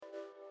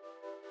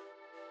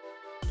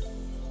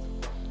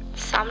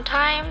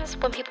Sometimes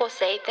when people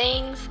say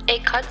things,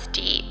 it cuts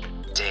deep.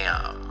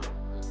 Damn,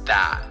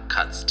 that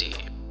cuts deep.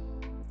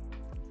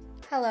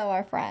 Hello,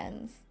 our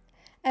friends,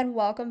 and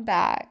welcome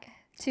back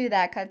to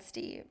That Cuts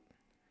Deep.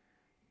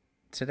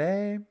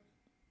 Today,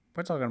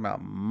 we're talking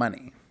about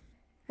money.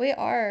 We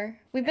are.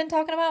 We've been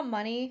talking about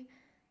money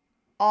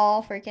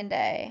all freaking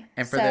day.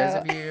 And for those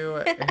of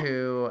you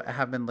who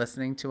have been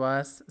listening to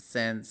us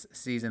since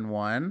season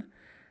 1,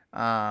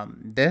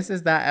 this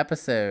is that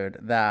episode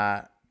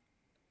that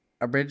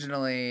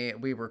originally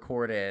we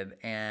recorded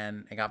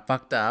and it got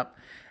fucked up.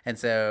 And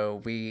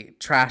so we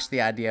trashed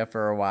the idea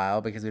for a while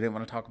because we didn't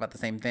want to talk about the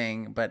same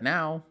thing. But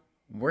now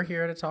we're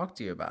here to talk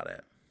to you about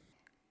it.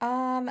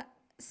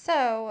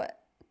 So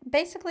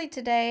basically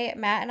today,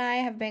 Matt and I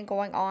have been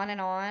going on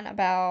and on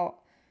about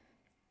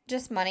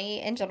just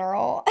money in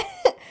general.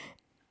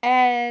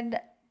 And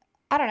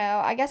I don't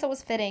know, I guess it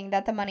was fitting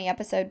that the money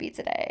episode be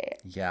today.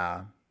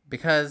 Yeah,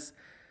 because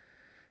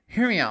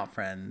hear me out,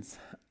 friends.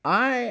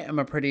 I am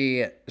a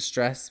pretty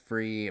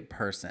stress-free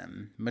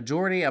person.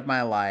 Majority of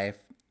my life,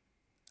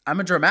 I'm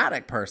a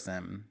dramatic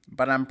person,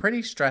 but I'm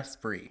pretty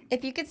stress-free.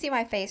 If you could see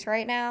my face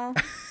right now,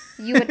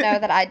 you would know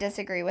that I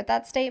disagree with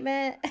that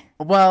statement.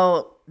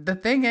 Well, the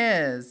thing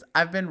is,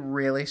 I've been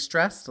really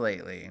stressed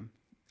lately.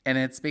 And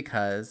it's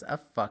because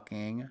of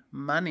fucking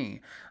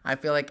money. I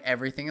feel like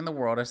everything in the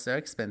world is so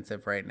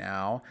expensive right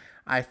now.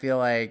 I feel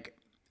like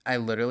I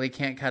literally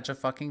can't catch a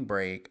fucking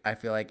break. I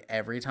feel like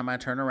every time I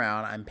turn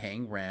around, I'm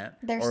paying rent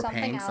or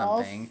paying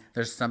something.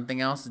 There's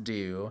something else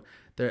due.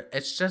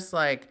 It's just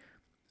like,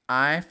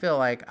 I feel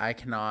like I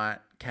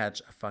cannot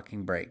catch a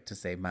fucking break to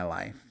save my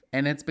life.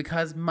 And it's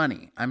because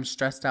money. I'm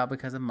stressed out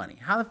because of money.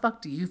 How the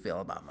fuck do you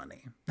feel about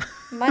money?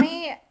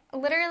 Money,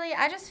 literally,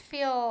 I just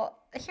feel,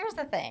 here's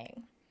the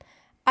thing.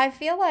 I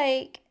feel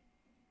like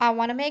I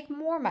want to make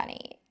more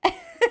money.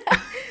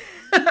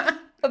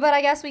 But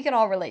I guess we can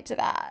all relate to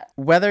that.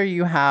 Whether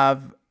you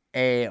have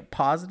a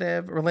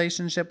positive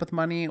relationship with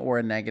money or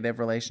a negative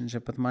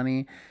relationship with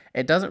money,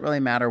 it doesn't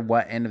really matter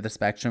what end of the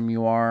spectrum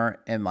you are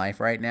in life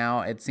right now.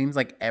 It seems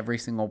like every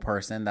single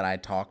person that I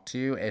talk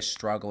to is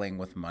struggling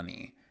with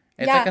money.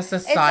 It's like a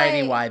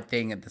society-wide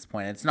thing at this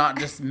point. It's not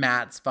just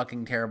Matt's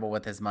fucking terrible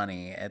with his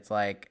money. It's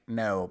like,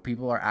 no,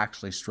 people are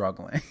actually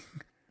struggling.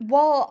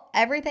 Well,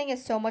 everything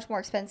is so much more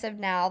expensive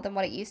now than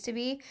what it used to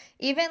be.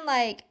 Even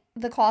like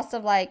the cost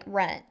of like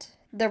rent.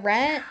 The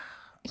rent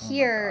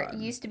here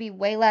used to be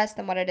way less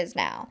than what it is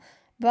now.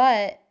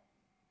 But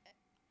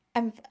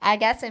I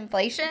guess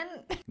inflation.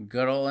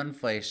 Good old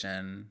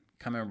inflation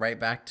coming right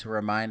back to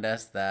remind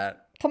us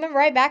that. Coming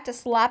right back to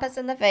slap us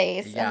in the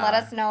face and let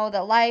us know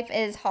that life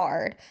is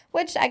hard.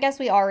 Which I guess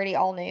we already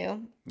all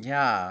knew.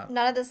 Yeah.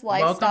 None of this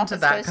life stuff is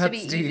supposed to be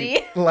easy.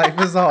 Life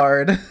is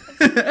hard.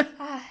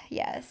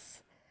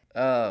 Yes.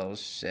 Oh,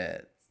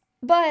 shit.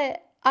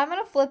 But I'm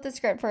going to flip the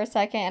script for a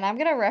second, and I'm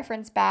going to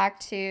reference back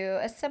to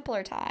a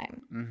simpler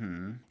time.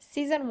 Mm-hmm.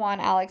 Season 1,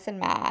 Alex and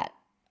Matt,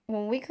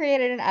 when we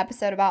created an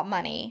episode about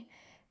money,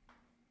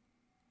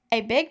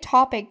 a big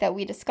topic that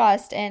we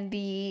discussed in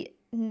the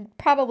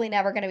probably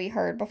never going to be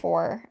heard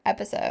before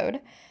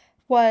episode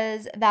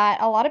was that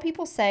a lot of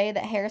people say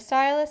that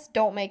hairstylists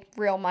don't make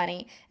real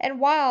money. And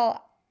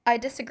while I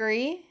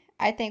disagree,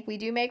 I think we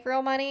do make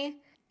real money.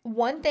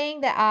 One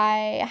thing that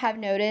I have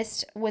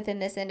noticed within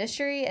this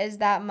industry is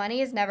that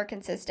money is never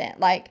consistent.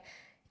 Like,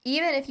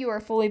 even if you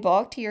are fully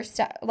booked, your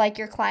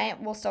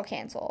client will still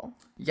cancel.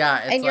 Yeah,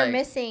 and you're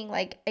missing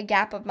like a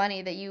gap of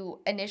money that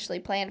you initially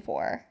planned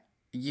for.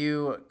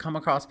 You come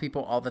across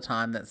people all the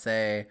time that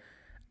say,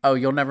 "Oh,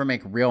 you'll never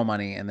make real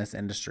money in this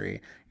industry."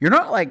 You're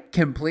not like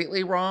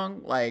completely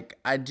wrong. Like,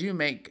 I do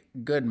make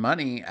good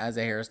money as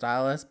a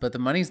hairstylist, but the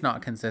money's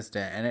not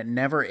consistent, and it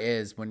never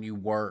is when you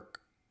work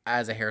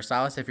as a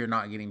hairstylist if you're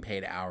not getting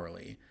paid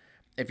hourly.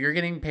 If you're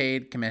getting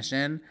paid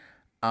commission,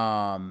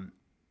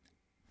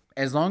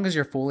 as long as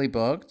you're fully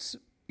booked,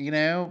 you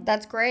know,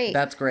 that's great.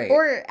 That's great.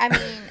 Or I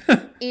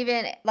mean,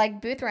 even like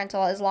booth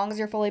rental, as long as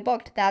you're fully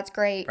booked, that's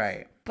great.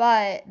 Right.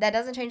 But that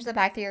doesn't change the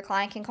fact that your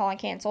client can call and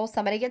cancel.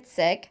 Somebody gets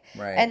sick,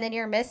 right? And then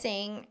you're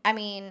missing. I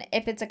mean,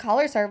 if it's a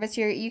color service,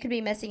 you could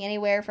be missing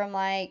anywhere from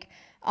like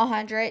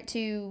 $100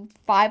 to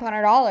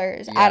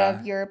 $500 out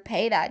of your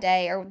pay that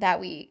day or that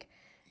week.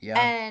 Yeah.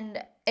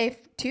 And if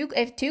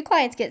two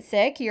clients get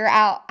sick, you're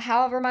out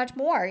however much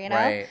more, you know?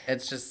 Right.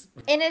 It's just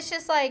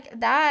like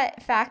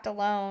that fact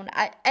alone.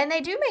 And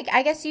they do make,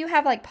 I guess you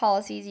have like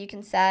policies you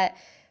can set,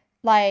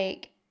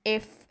 like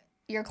if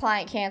your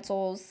client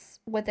cancels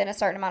within a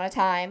certain amount of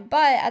time.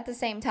 But at the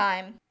same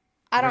time,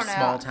 I don't know.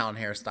 Small town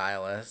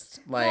hairstylist.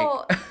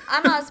 Well,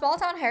 I'm not a small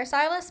town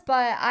hairstylist,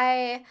 but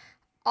I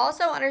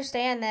also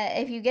understand that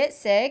if you get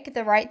sick,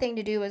 the right thing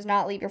to do is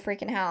not leave your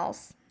freaking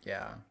house.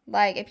 Yeah.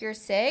 Like if you're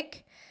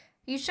sick,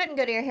 you shouldn't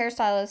go to your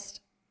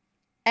hairstylist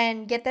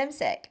and get them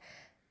sick.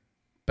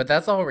 But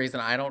that's the whole reason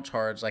I don't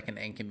charge like an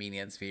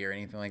inconvenience fee or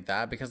anything like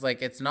that, because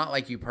like it's not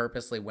like you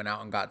purposely went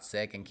out and got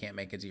sick and can't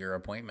make it to your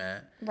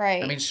appointment.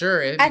 Right. I mean,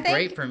 sure, it'd be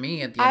great for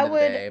me at the end of the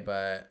day,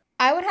 but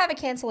I would have a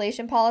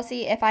cancellation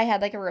policy if I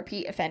had like a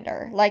repeat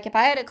offender. Like if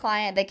I had a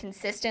client that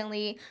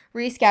consistently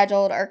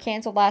rescheduled or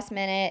canceled last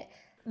minute,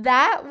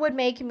 that would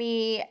make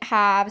me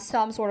have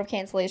some sort of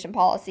cancellation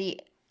policy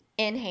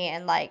in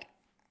hand, like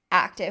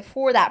active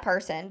for that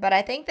person. But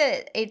I think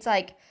that it's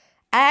like,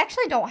 I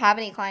actually don't have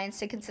any clients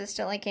to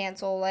consistently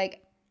cancel,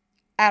 like,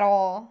 at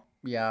all.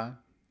 Yeah.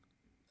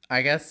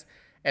 I guess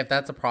if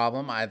that's a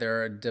problem,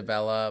 either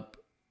develop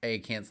a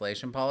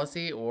cancellation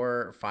policy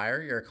or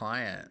fire your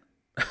client.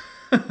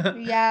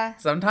 Yeah.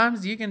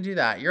 Sometimes you can do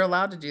that. You're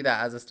allowed to do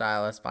that as a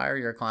stylist. Fire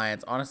your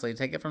clients. Honestly,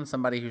 take it from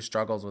somebody who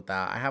struggles with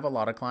that. I have a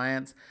lot of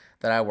clients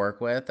that I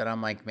work with that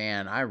I'm like,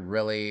 man, I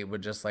really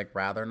would just like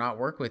rather not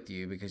work with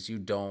you because you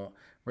don't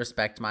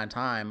respect my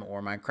time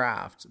or my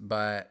craft.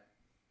 But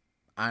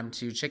I'm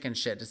too chicken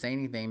shit to say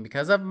anything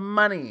because of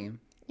money.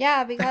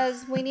 Yeah,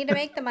 because we need to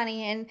make the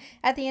money. And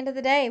at the end of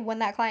the day, when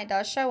that client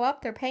does show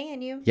up, they're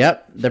paying you.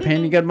 Yep. They're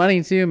paying you good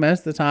money too most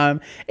of the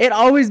time. It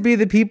always be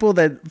the people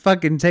that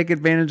fucking take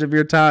advantage of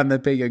your time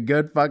that pay you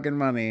good fucking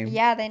money.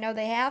 Yeah, they know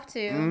they have to.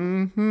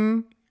 Mm-hmm.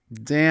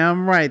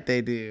 Damn right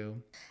they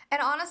do.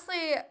 And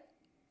honestly,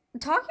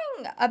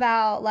 talking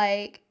about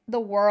like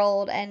the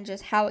world and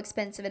just how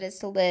expensive it is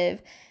to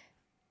live,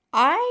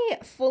 I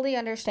fully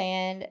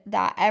understand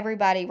that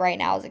everybody right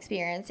now is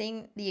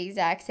experiencing the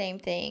exact same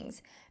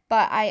things.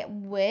 But I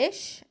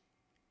wish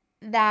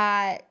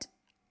that,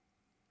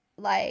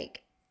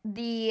 like,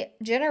 the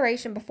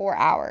generation before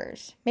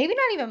ours, maybe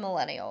not even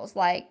millennials,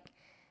 like,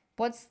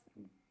 what's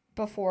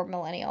before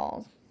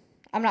millennials?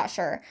 I'm not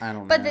sure. I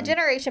don't know. But the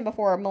generation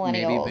before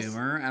millennials. Maybe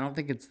boomer? I don't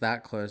think it's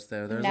that close,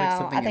 though. There's No, like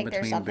something I think in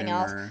there's between something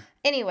boomer. else.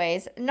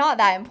 Anyways, not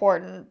that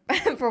important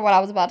for what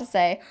I was about to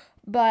say.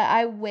 But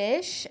I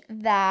wish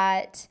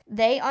that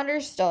they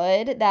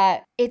understood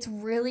that it's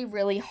really,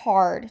 really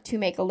hard to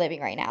make a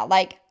living right now.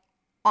 Like,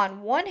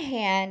 on one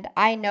hand,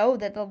 I know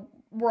that the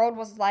world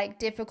was like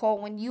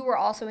difficult when you were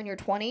also in your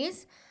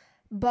 20s,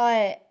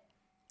 but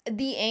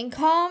the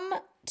income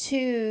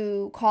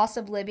to cost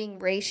of living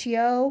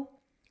ratio,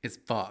 It's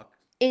fucked.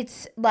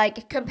 it's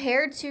like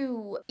compared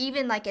to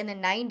even like in the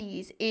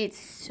 90s, it's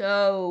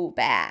so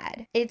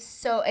bad. It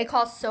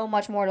costs so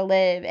much more to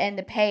live, and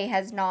the pay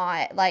has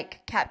not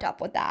like kept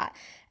up with that.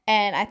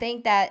 And I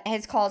think that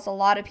has caused a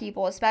lot of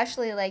people,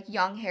 especially like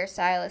young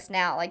hairstylists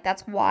now, like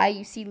that's why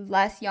you see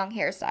less young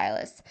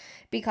hairstylists,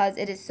 because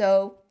it is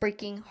so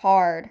freaking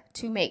hard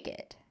to make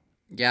it.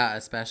 Yeah,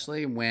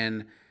 especially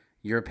when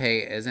your pay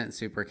isn't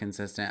super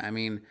consistent. I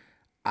mean,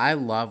 I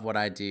love what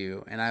I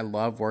do and I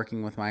love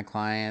working with my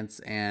clients,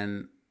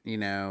 and, you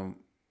know,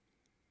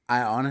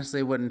 I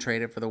honestly wouldn't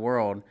trade it for the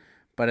world.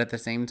 But at the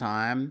same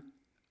time,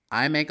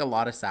 I make a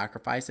lot of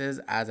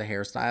sacrifices as a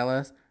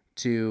hairstylist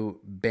to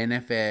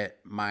benefit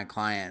my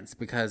clients,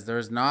 because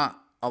there's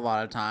not a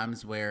lot of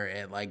times where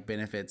it like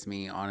benefits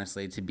me,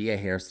 honestly, to be a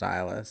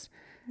hairstylist.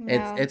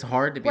 No. It's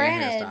hard to be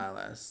Granted, a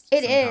hairstylist.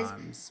 It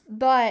sometimes. is,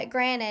 but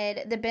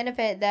granted, the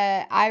benefit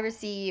that I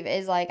receive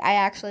is like I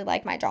actually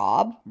like my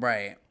job,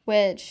 Right.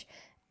 which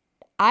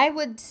I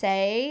would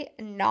say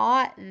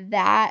not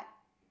that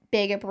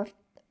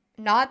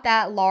not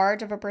that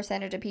large of a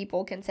percentage of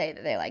people can say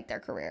that they like their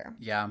career.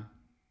 Yeah.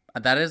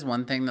 That is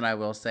one thing that I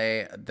will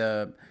say.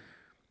 The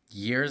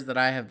years that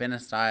I have been a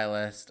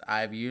stylist,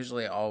 I've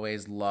usually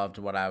always loved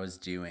what I was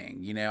doing.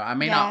 You know, I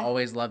may not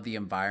always love the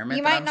environment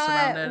You that might I'm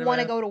surrounded not want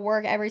to with, go to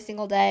work every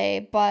single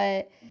day,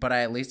 but but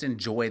I at least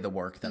enjoy the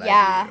work that I do.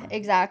 yeah,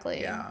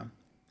 exactly. Yeah.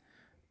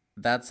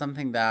 That's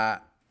something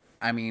that,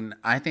 I mean,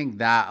 I think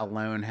that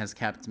alone has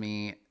kept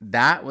me,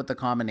 that with the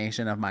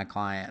combination of my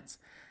clients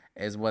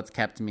is what's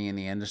kept me in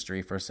the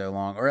industry for so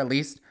long, or at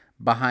least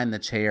behind the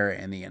chair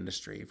in the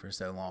industry for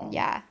so long.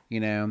 Yeah.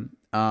 You know,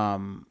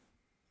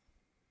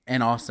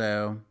 and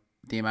also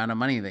the amount of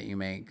money that you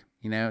make.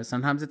 You know,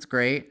 sometimes it's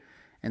great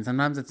and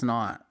sometimes it's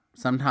not.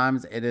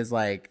 Sometimes it is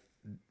like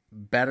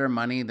better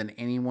money than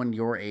anyone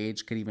your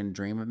age could even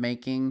dream of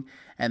making.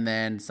 And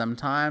then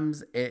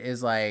sometimes it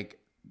is like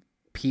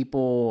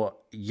people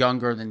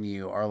younger than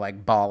you are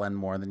like balling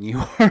more than you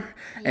are.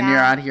 And you're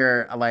out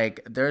here, like,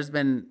 there's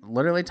been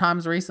literally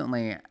times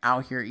recently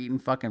out here eating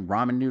fucking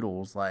ramen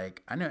noodles.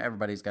 Like, I know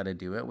everybody's got to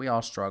do it. We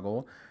all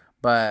struggle.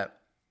 But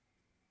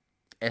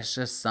it's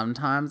just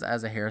sometimes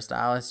as a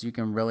hairstylist, you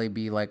can really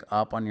be like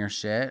up on your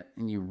shit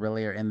and you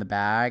really are in the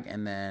bag.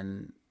 And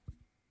then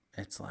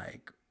it's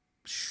like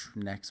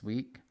next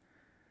week,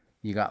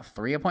 you got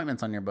 3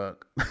 appointments on your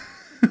book.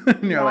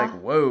 And you're like,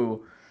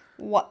 whoa.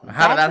 What?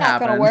 How did that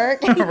happen? That's not gonna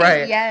work.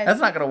 Right. Yes. That's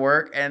not gonna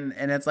work. And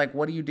it's like,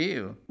 what do you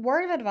do?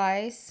 Word of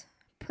advice: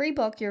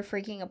 pre-book your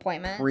freaking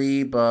appointments.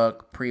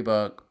 Pre-book.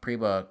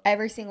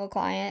 Every single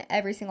client,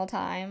 every single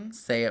time.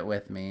 Say it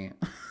with me.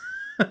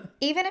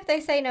 Even if they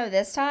say no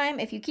this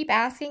time, if you keep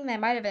asking, they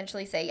might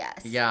eventually say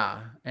yes. Yeah.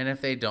 And if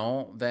they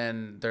don't,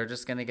 then they're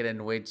just gonna get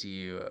annoyed to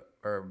you,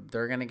 or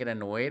they're gonna get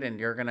annoyed, and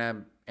you're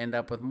gonna end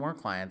up with more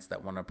clients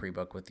that want to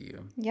pre-book with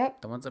you.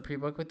 Yep. The ones that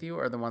pre-book with you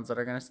are the ones that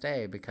are gonna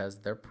stay because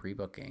they're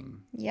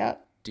pre-booking.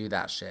 Yep. Do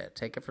that shit.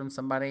 Take it from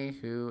somebody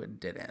who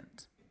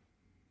didn't.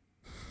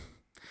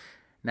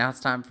 Now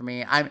it's time for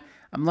me.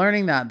 I'm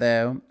learning that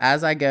though,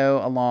 as I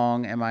go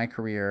along in my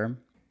career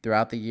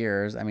throughout the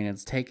years. I mean,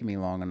 it's taken me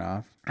long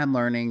enough. I'm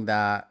learning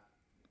that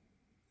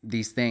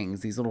these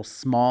things, these little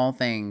small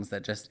things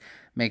that just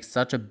make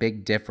such a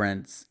big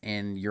difference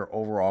in your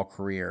overall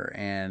career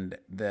and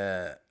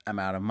the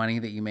amount of money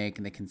that you make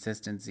and the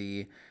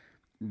consistency.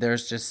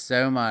 There's just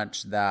so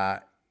much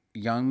that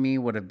young me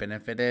would have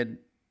benefited.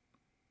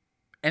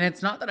 And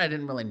it's not that I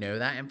didn't really know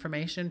that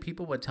information.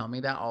 People would tell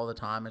me that all the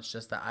time. It's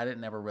just that I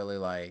didn't ever really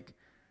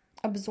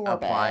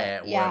apply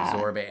it or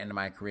absorb it into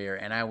my career.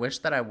 And I wish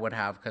that I would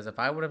have, because if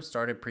I would have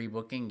started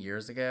pre-booking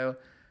years ago,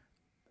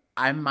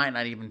 I might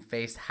not even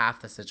face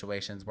half the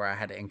situations where I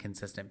had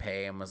inconsistent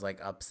pay and was like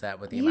upset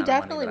with the amount of money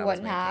that I was making. You definitely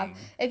wouldn't have.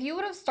 If you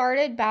would have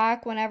started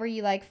back whenever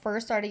you like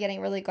first started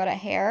getting really good at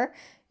hair,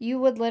 you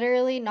would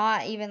literally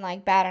not even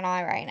like bat an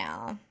eye right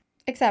now,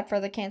 except for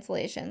the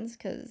cancellations.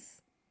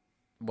 Because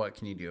what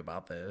can you do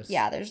about those?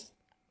 Yeah, there's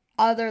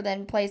other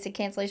than place a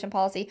cancellation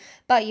policy,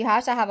 but you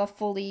have to have a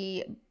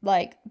fully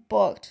like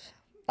booked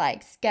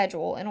like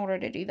schedule in order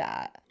to do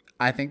that.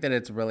 I think that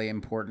it's really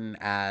important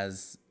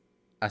as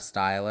a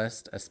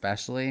stylist,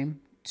 especially,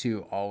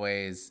 to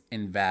always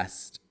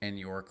invest in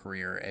your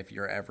career. If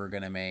you're ever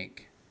going to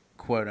make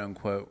quote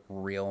unquote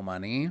real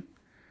money,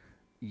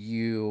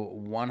 you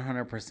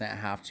 100%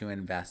 have to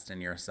invest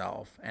in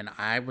yourself. And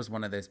I was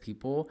one of those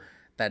people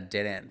that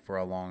didn't for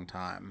a long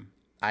time.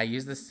 I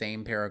used the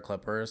same pair of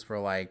clippers for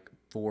like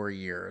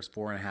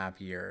 4.5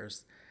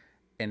 years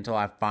until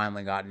I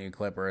finally got new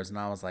clippers, and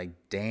I was like,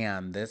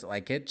 damn, this,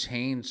 like, it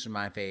changed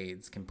my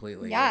fades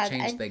completely. Yeah, it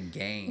changed the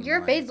game.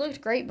 Your fades looked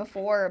great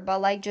before,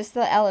 but like just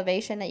the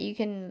elevation that you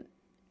can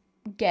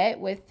get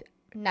with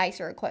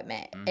nicer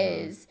equipment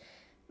is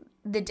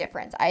the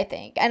difference, I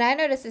think. And I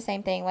noticed the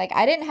same thing. Like,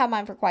 I didn't have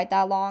mine for quite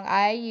that long.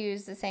 I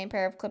used the same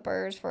pair of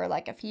clippers for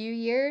like a few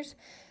years,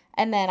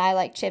 and then I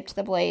like chipped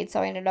the blade,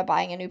 so I ended up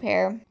buying a new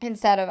pair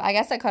instead of, I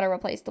guess I could have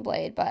replaced the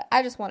blade, but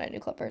I just wanted new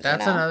clippers.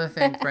 That's another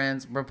thing,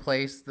 friends.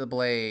 Replace the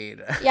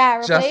blade.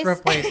 Yeah, just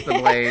replace the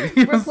blade.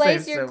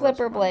 Replace your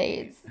clipper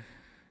blades.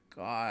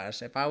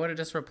 Gosh, if I would have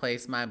just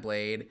replaced my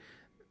blade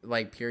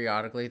like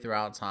periodically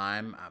throughout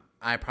time,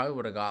 I probably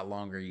would have got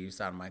longer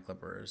use out of my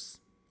clippers,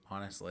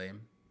 honestly.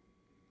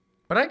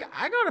 But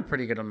I got a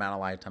pretty good amount of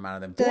lifetime out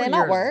of them. 4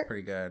 years is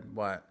pretty good.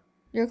 What?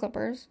 Your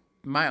clippers?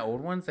 My old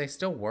ones, they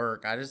still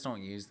work. I just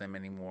don't use them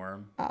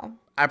anymore. Oh.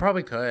 I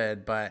probably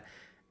could, but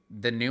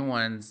the new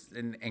ones,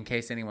 in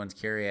case anyone's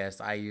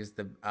curious, I use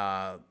the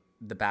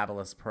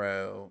Babyliss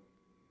Pro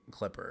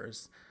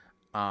clippers.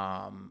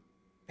 I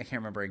can't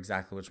remember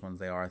exactly which ones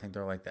they are. I think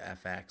they're like the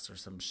FX or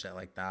some shit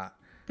like that.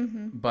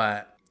 Mm-hmm.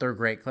 But they're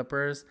great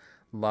clippers.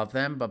 Love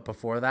them. But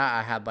before that,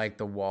 I had like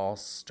the Wall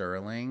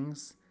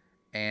Sterlings,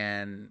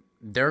 and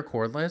they're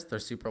cordless. They're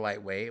super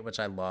lightweight, which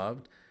I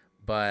loved.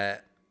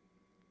 But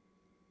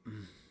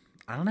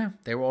I don't know.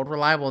 They were old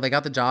reliable. They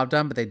got the job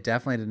done, but they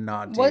definitely did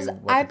not do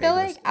I feel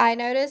like I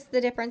noticed the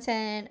difference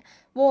in,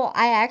 well,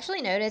 I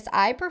actually noticed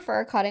I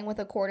prefer cutting with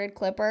a corded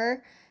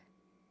clipper.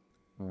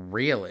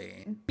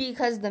 Really?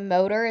 Because the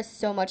motor is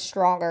so much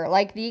stronger.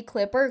 Like, the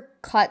clipper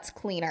cuts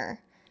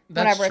cleaner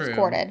whenever it's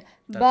corded.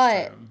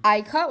 But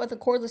I cut with a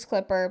cordless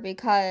clipper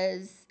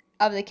because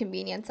of the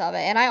convenience of it.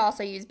 And I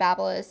also use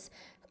Babyliss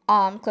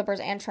clippers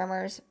and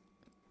trimmers.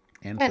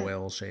 And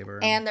foil shaver.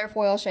 And their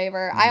foil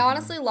shaver. Mm-hmm. I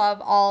honestly love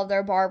all of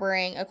their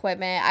barbering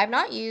equipment. I've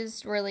not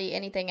used really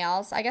anything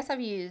else. I guess I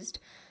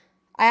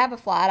have a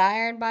flat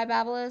iron by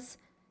Babyliss,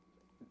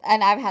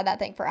 and I've had that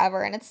thing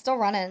forever, and it's still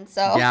running.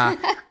 So yeah,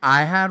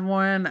 I had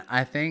one.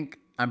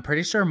 I'm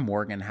pretty sure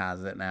Morgan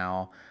has it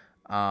now.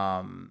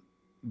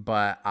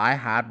 But I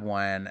had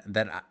one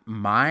that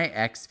my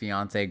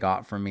ex-fiance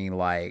got for me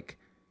like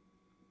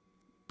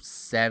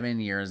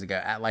 7 years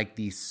ago at like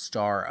the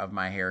start of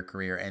my hair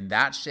career, and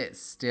that shit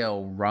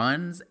still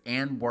runs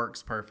and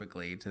works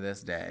perfectly to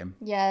this day.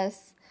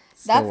 Yes,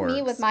 that's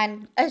me with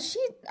mine.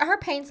 Her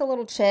paint's a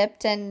little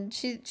chipped and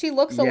she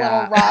looks a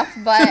little rough,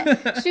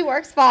 but she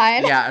works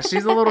fine. Yeah,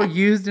 she's a little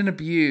used and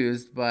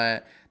abused,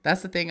 but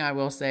that's the thing I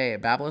will say.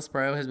 Babyliss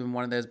Pro has been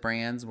one of those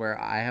brands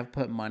where I have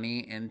put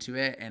money into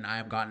it, and I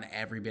have gotten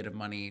every bit of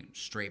money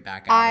straight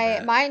back out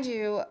of it. Mind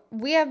you,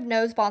 we have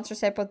no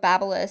sponsorship with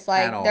Babyliss.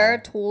 Like, their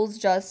tools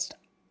just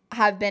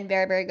have been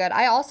very, very good.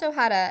 I also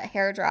had a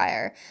hair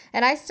dryer,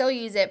 and I still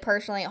use it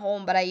personally at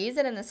home, but I use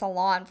it in the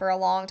salon for a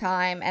long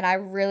time, and I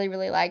really,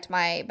 really liked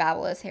my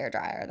Babyliss hair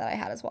dryer that I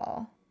had as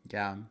well.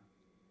 Yeah.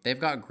 They've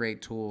got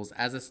great tools.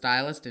 As a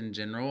stylist in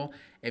general,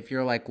 if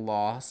you're like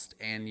lost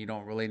and you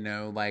don't really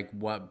know like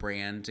what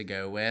brand to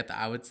go with,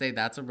 I would say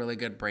that's a really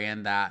good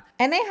brand that...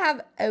 And they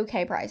have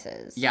okay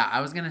prices. Yeah,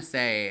 I was going to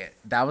say,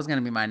 that was going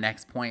to be my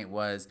next point,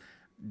 was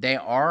they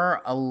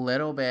are a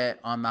little bit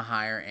on the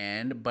higher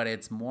end, but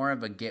it's more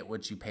of a get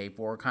what you pay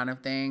for kind of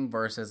thing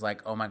versus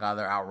like, oh my God,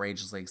 they're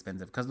outrageously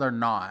expensive, because they're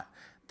not.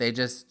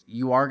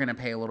 You are going to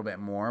pay a little bit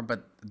more,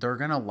 but they're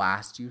going to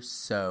last you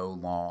so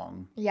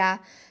long. Yeah,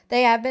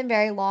 they have been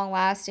very long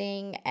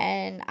lasting,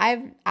 and I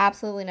have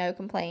absolutely no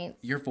complaints.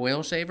 Your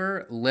foil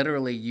shaver,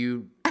 literally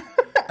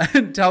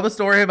Tell the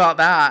story about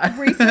that.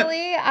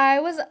 Recently, I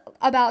was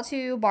about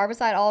to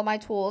barbicide all of my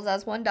tools,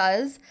 as one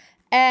does,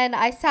 and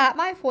I sat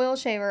my foil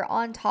shaver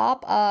on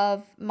top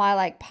of my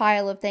like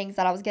pile of things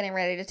that I was getting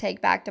ready to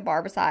take back to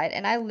barbicide,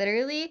 and I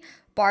literally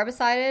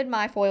barbicided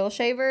my foil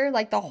shaver,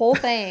 like the whole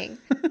thing,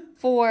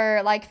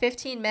 for like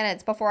 15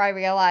 minutes before I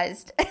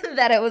realized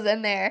that it was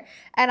in there.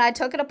 And I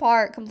took it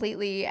apart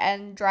completely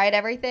and dried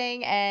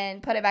everything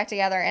and put it back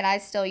together, and I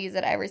still use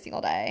it every single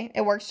day.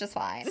 It works just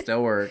fine.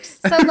 Still works.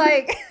 So,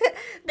 like,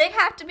 they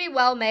have to be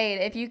well made.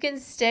 If you can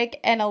stick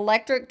an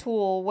electric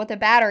tool with a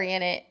battery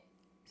in it,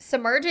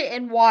 submerge it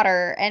in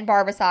water and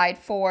barbicide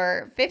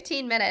for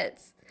 15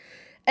 minutes,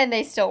 and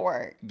they still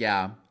work.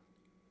 Yeah.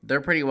 They're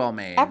pretty well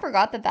made. I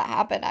forgot that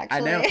happened,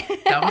 actually. I know.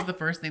 That was the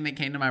first thing that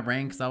came to my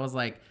brain because I was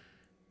like,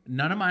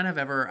 none of mine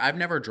I've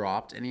never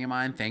dropped any of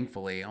mine,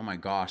 thankfully. Oh my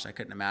gosh, I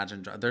couldn't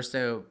imagine.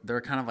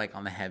 They're kind of like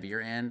on the heavier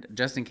end.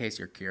 Just in case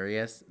you're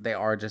curious, they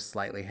are just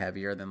slightly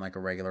heavier than like a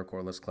regular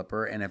cordless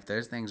clipper. And if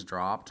those things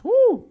dropped,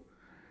 whoo,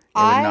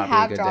 I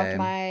have dropped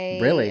my...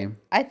 Really?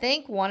 I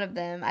think one of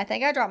them. I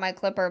think I dropped my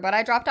clipper, but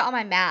I dropped it on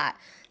my mat.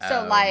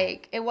 So,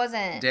 like, it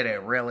wasn't... Did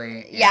it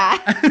really?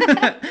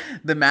 Yeah.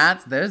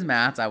 Those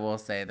mats, I will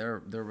say,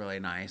 they're really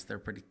nice. They're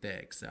pretty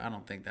thick. So I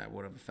don't think that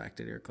would have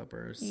affected your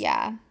clippers.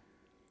 Yeah.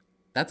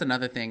 That's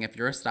another thing. If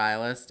you're a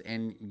stylist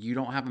and you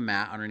don't have a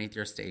mat underneath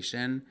your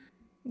station...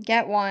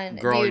 Get one.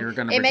 Girl, you're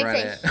going to regret it.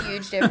 It makes a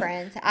huge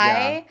difference. Yeah.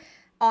 I,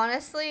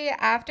 honestly,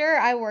 after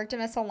I worked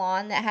in a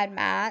salon that had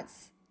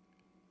mats...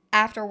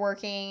 After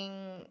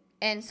working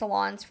in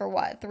salons for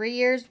 3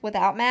 years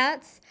without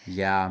mats,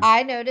 yeah,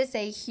 I noticed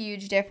a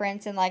huge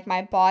difference in like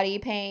my body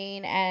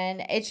pain,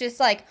 and it's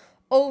just like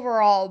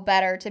overall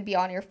better to be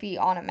on your feet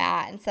on a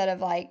mat instead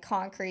of like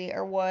concrete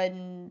or wood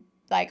and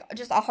like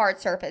just a hard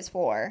surface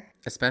floor.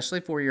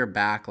 Especially for your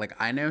back. Like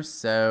I know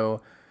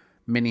so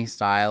many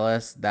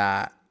stylists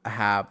that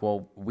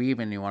we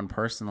even knew one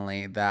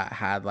personally that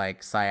had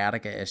like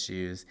sciatica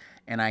issues,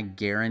 and I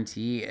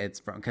guarantee it's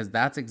from, because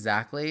that's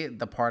exactly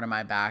the part of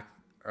my back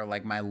or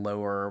like my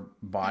lower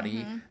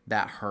body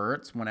that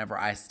hurts whenever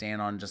I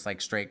stand on just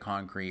like straight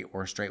concrete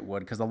or straight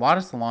wood, because a lot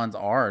of salons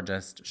are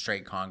just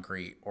straight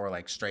concrete or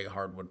like straight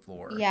hardwood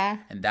floor. Yeah.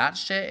 And that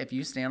shit, if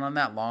you stand on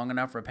that long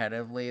enough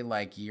repetitively,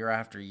 like year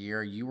after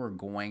year, you are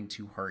going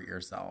to hurt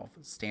yourself.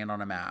 Stand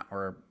on a mat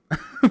or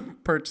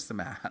purchase a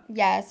mat.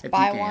 Yes,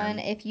 buy one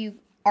if you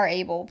are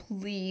able,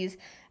 please.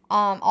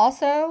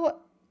 Also,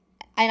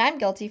 and I'm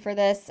guilty for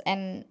this,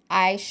 and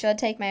I should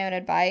take my own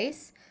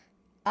advice.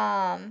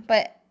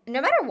 But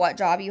no matter what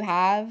job you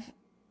have,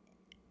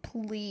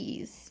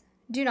 please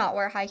do not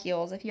wear high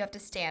heels if you have to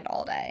stand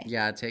all day.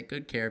 Yeah, take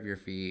good care of your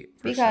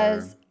feet.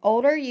 Because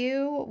older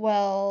you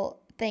will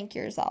thank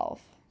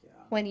yourself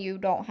when you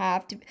don't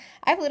have to.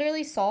 I've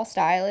literally saw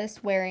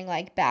stylists wearing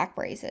like back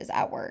braces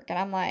at work, and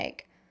I'm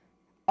like,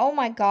 oh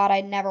my God,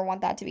 I never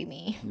want that to be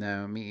me.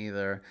 No, me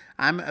either.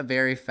 I'm a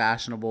very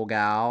fashionable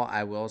gal.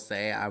 I will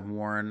say I've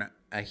worn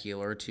a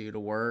heel or two to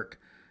work.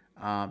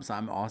 So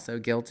I'm also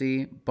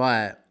guilty.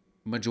 But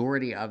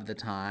majority of the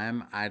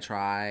time, I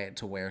try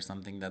to wear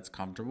something that's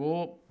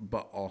comfortable,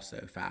 but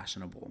also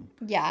fashionable.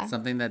 Yeah.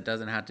 Something that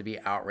doesn't have to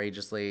be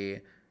outrageously,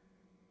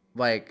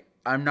 like,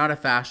 I'm not a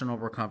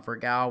fashionable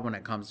comfort gal when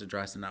it comes to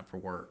dressing up for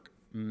work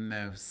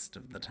most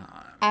of the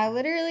time. I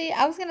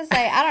was going to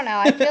say, I don't know.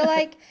 I feel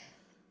like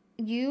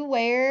you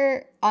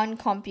wear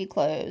uncomfy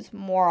clothes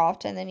more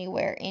often than you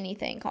wear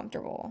anything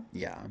comfortable.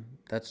 Yeah,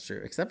 that's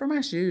true. Except for my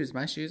shoes.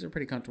 My shoes are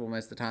pretty comfortable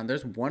most of the time.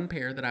 There's one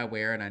pair that I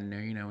wear, and I know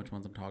you know which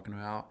ones I'm talking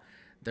about.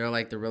 They're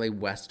like the really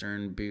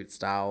Western boot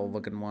style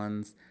looking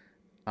ones,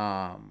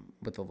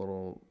 with the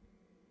little,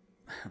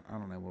 I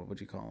don't know, what would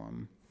you call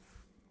them?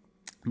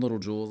 Little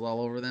jewels all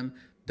over them.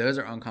 Those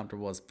are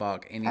uncomfortable as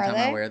fuck. Anytime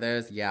I wear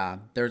those, yeah.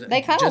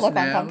 They kind of look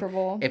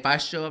uncomfortable. If I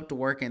show up to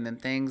work and then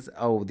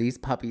these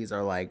puppies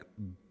are like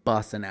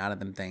busting out of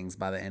them things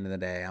by the end of the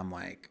day, I'm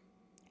like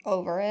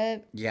over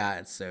it. Yeah,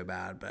 it's so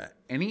bad. But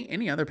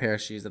any other pair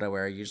of shoes that I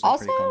wear are usually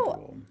pretty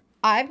comfortable.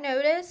 I've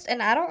noticed,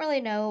 and I don't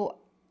really know,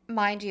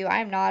 mind you,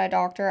 I'm not a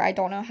doctor. I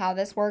don't know how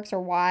this works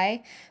or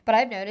why, but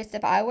I've noticed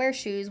if I wear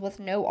shoes with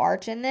no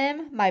arch in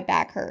them, my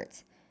back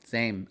hurts.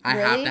 Same. I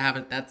have to have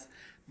it.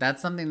 That's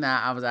something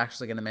that I was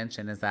actually going to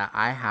mention, is that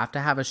I have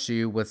to have a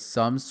shoe with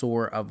some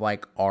sort of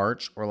like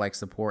arch or like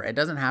support. It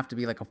doesn't have to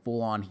be like a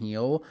full on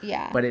heel.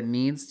 Yeah. But it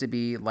needs to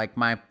be like,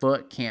 my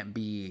foot can't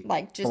be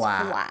like just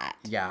flat.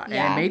 Yeah. And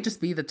it may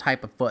just be the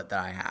type of foot that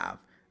I have.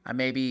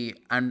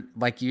 I'm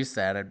like you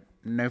said, a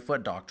no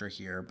foot doctor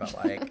here, but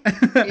like,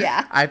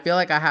 yeah. I feel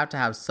like I have to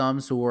have some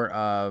sort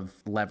of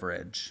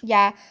leverage.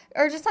 Yeah.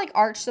 Or just like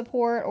arch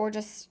support or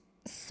just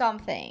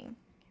something,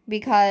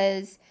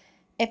 because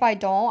if I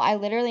don't, I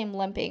literally am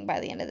limping by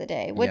the end of the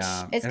day, which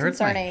is it hurts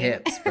concerning. My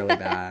hips really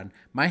bad.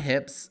 My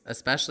hips,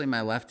 especially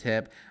my left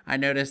hip. I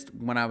noticed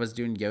when I was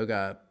doing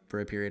yoga for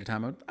a period of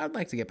time, I'd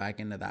like to get back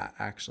into that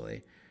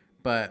actually.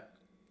 But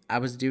I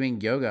was doing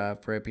yoga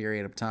for a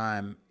period of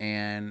time,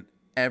 and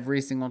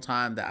every single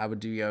time that I would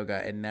do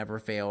yoga, it never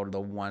failed. The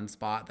one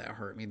spot that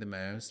hurt me the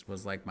most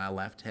was like my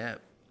left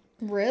hip.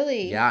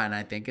 Really? Yeah, and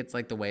I think it's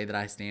like the way that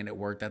I stand at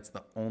work. That's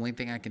the only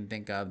thing I can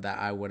think of that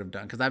I would have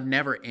done, because I've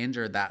never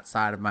injured that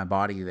side of my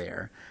body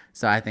there.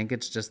 So I think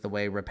it's just the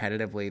way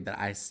repetitively that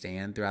I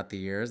stand throughout the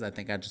years. I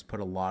think I just put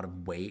a lot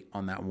of weight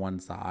on that one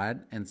side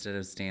instead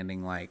of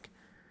standing like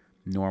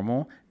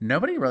normal.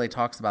 Nobody really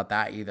talks about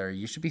that either.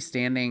 You should be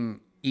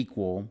standing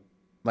equal.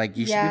 Like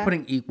you should be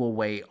putting equal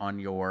weight on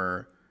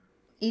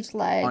each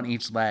leg. On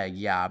each leg,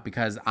 yeah,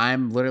 because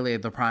I'm literally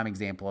the prime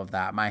example of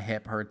that. My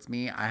hip hurts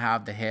me. I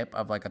have the hip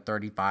of like a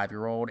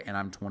 35-year-old and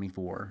I'm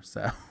 24.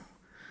 So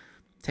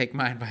take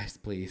my advice,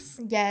 please.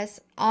 Yes.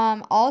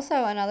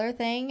 Also another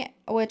thing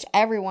which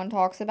everyone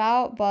talks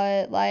about,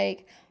 but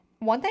like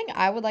one thing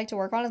I would like to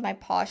work on is my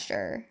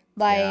posture.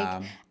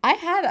 Like I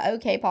have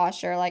okay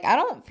posture. Like I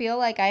don't feel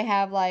like I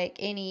have like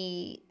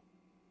any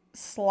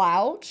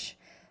slouch,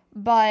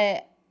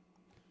 but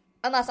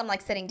unless I'm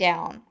like sitting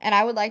down, and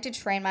I would like to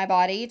train my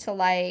body to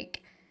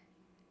like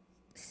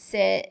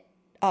sit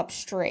up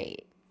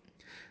straight.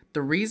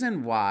 The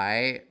reason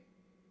why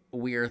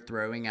we are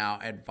throwing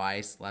out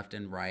advice left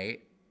and right,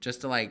 just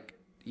to like,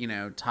 you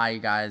know, tie you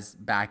guys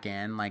back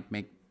in, like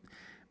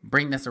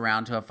bring this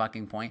around to a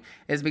fucking point,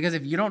 is because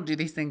if you don't do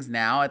these things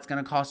now, it's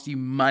going to cost you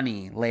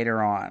money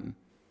later on.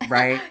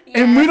 Right?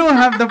 And we don't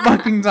have the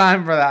fucking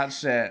time for that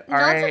shit. All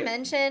right? Not to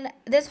mention,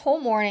 this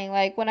whole morning,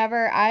 like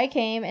whenever I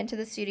came into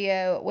the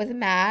studio with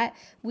Matt,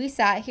 we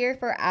sat here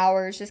for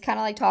hours just kind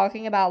of like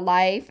talking about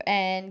life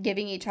and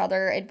giving each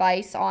other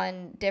advice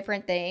on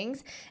different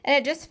things. And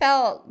it just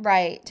felt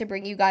right to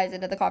bring you guys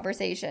into the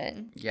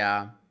conversation.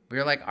 Yeah. We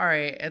were like, all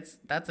right,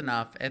 that's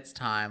enough. It's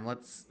time.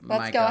 Let's go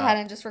ahead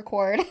and just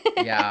record.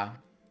 Yeah.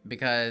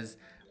 Because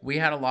we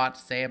had a lot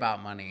to say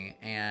about money.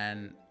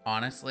 And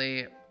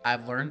honestly,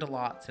 I've learned a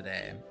lot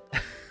today.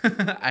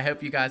 I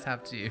hope you guys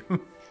have too.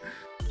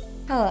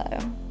 Hello.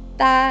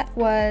 That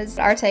was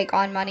our take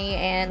on money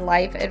and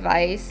life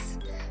advice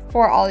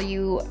for all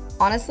you,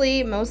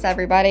 honestly, most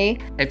everybody.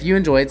 If you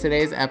enjoyed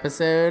today's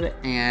episode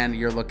and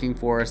you're looking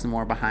for some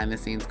more behind the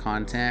scenes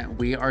content,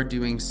 we are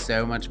doing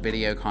so much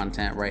video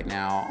content right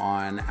now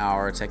on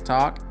our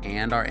TikTok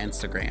and our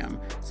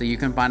Instagram. So you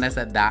can find us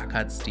at That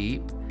Cuts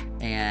Deep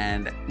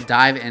and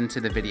dive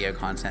into the video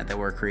content that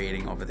we're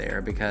creating over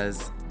there,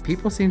 because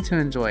people seem to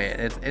enjoy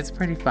it. It's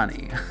pretty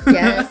funny.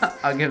 Yes.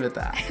 I'll give it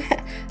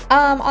that.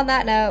 On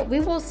that note, we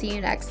will see you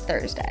next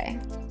Thursday.